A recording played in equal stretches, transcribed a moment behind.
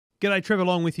G'day, Trevor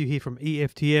Long with you here from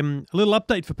EFTM. A little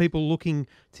update for people looking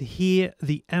to hear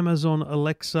the Amazon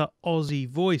Alexa Aussie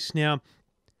voice. Now,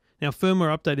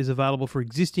 firmware update is available for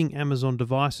existing Amazon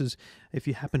devices if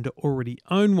you happen to already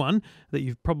own one that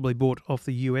you've probably bought off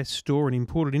the US store and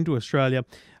imported into Australia.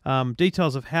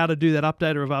 Details of how to do that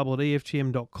update are available at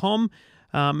EFTM.com.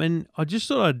 And I just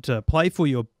thought I'd play for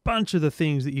you a bunch of the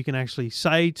things that you can actually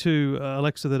say to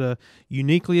Alexa that are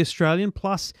uniquely Australian,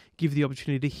 plus give the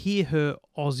opportunity to hear her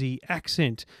Aussie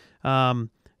accent.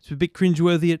 It's a bit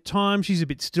cringeworthy at times. She's a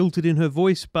bit stilted in her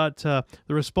voice, but the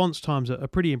response times are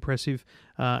pretty impressive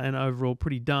and overall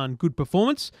pretty darn good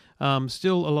performance.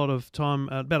 Still a lot of time,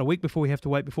 about a week before we have to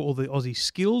wait before all the Aussie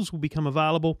skills will become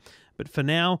available. But for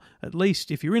now, at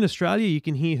least if you're in Australia, you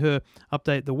can hear her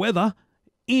update the weather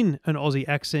in an Aussie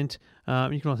accent.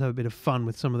 You can also have a bit of fun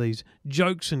with some of these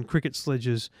jokes and cricket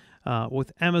sledges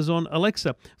with Amazon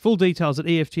Alexa. Full details at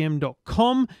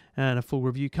EFTM.com and a full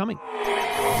review coming.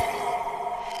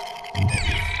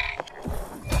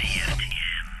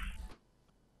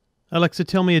 Alexa,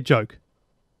 tell me a joke.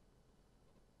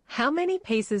 How many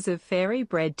pieces of fairy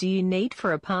bread do you need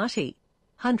for a party?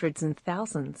 Hundreds and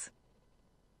thousands.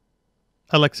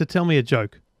 Alexa, tell me a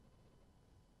joke.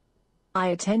 I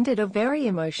attended a very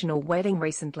emotional wedding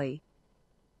recently.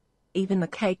 Even the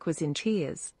cake was in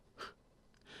tears.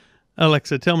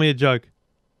 Alexa, tell me a joke.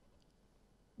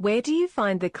 Where do you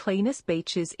find the cleanest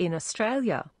beaches in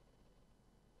Australia?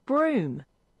 Broome.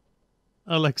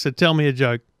 Alexa, tell me a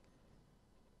joke.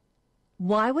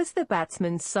 Why was the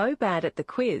batsman so bad at the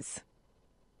quiz?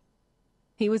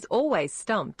 He was always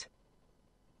stumped.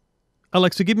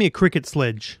 Alexa, give me a cricket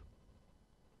sledge.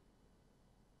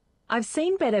 I've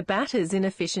seen better batters in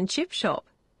a fish and chip shop.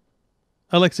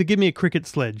 Alexa, give me a cricket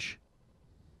sledge.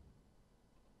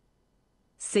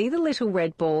 See the little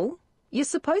red ball? You're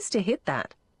supposed to hit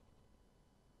that.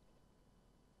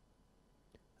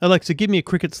 Alexa, give me a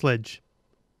cricket sledge.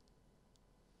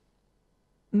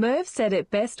 Merv said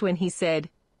it best when he said,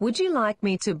 "Would you like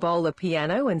me to bowl a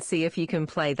piano and see if you can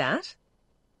play that?"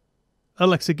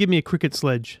 Alexa, give me a cricket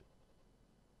sledge.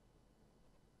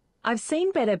 I've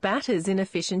seen better batters in a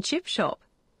fish and chip shop.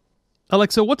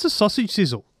 Alexa, what's a sausage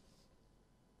sizzle?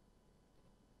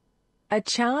 A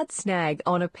charred snag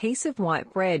on a piece of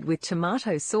white bread with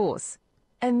tomato sauce,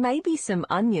 and maybe some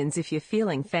onions if you're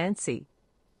feeling fancy.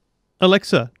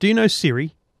 Alexa, do you know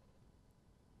Siri?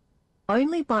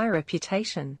 Only by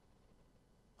reputation.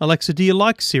 Alexa, do you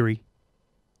like Siri?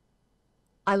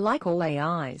 I like all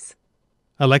AIs.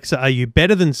 Alexa, are you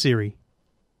better than Siri?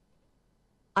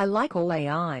 I like all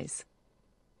AIs.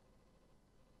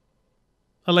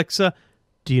 Alexa,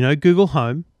 do you know Google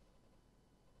Home?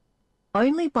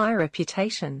 Only by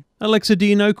reputation. Alexa, do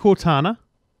you know Cortana?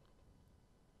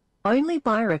 Only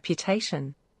by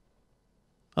reputation.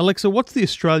 Alexa, what's the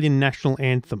Australian national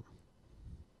anthem?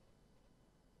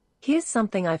 Here's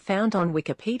something I found on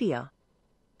Wikipedia.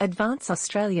 Advance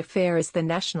Australia Fair is the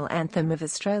national anthem of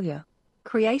Australia.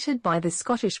 Created by the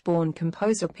Scottish-born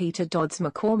composer Peter Dodds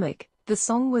McCormick, the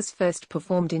song was first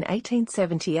performed in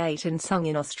 1878 and sung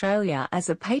in Australia as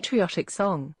a patriotic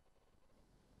song.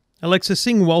 Alexa,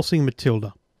 sing Waltzing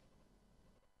Matilda.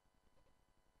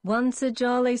 Once a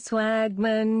jolly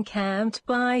swagman camped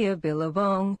by a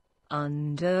billabong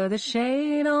under the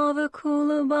shade of a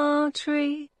coolabah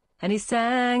tree, and he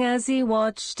sang as he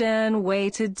watched and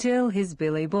waited till his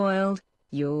billy boiled.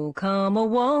 You'll come a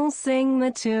waltzing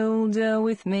Matilda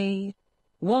with me.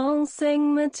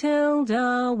 Waltzing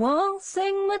Matilda,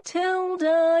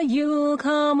 you'll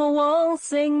come a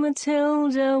waltzing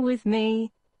Matilda with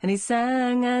me. And he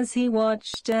sang as he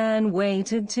watched and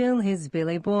waited till his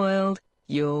billy boiled.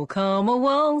 You'll come a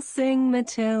waltzing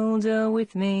Matilda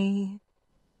with me.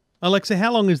 Alexa,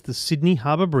 how long is the Sydney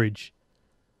Harbour Bridge?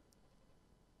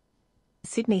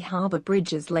 Sydney Harbour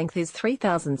Bridge's length is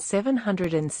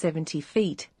 3,770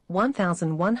 feet,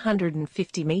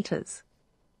 1,150 metres.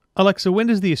 Alexa, when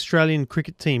does the Australian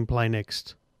cricket team play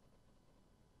next?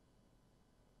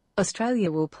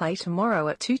 Australia will play tomorrow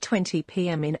at 2:20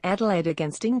 p.m. in Adelaide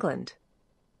against England.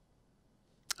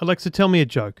 Alexa, tell me a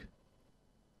joke.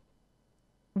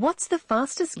 What's the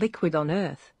fastest liquid on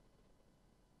Earth?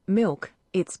 Milk.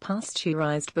 It's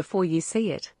pasteurised before you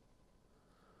see it.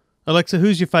 Alexa,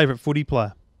 who's your favourite footy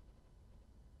player?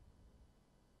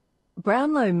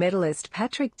 Brownlow medalist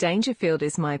Patrick Dangerfield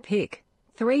is my pick.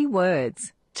 3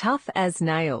 words. Tough as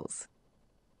nails.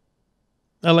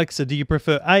 Alexa, do you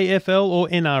prefer AFL or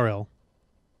NRL?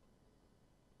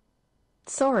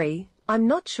 Sorry, I'm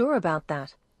not sure about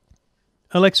that.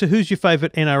 Alexa, who's your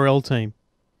favourite NRL team?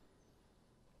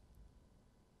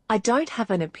 I don't have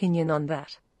an opinion on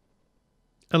that.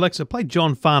 Alexa, play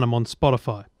John Farnham on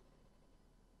Spotify.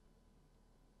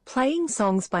 Playing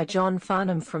songs by John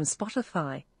Farnham from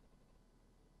Spotify.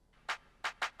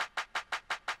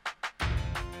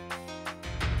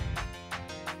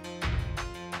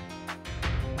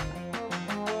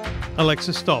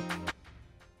 Alexa, stop.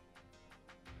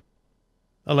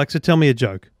 Alexa, tell me a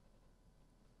joke.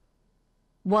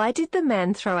 Why did the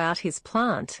man throw out his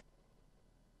plant?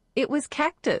 It was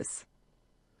cactus.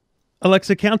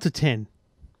 Alexa, count to 10.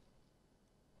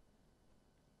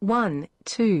 1,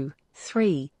 2,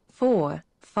 3, 4,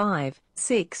 5,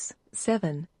 6,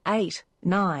 7, 8,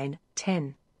 9,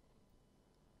 10.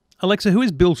 Alexa, who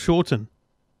is Bill Shorten?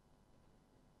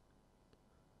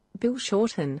 Bill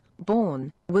Shorten,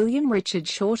 born William Richard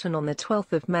Shorten on the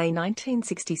 12th of May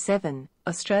 1967,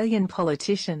 Australian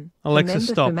politician. Alexa,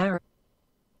 Member stop. for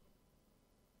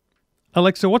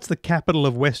Alexa, what's the capital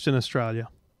of Western Australia?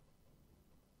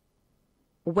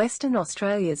 Western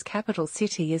Australia's capital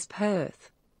city is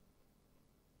Perth.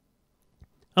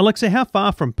 Alexa, how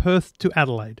far from Perth to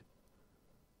Adelaide?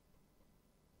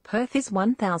 Perth is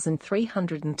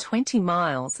 1,320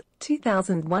 miles,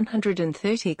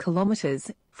 2,130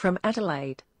 kilometres, from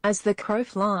Adelaide, as the crow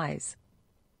flies.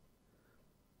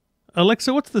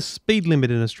 Alexa, what's the speed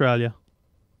limit in Australia?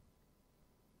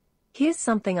 Here's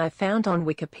something I found on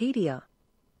Wikipedia.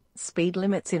 Speed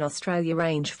limits in Australia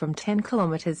range from 10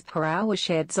 kilometres per hour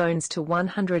shared zones to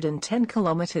 110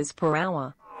 kilometres per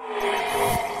hour.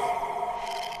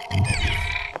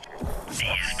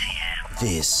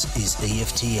 This is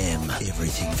EFTM,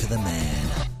 everything for the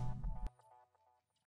man.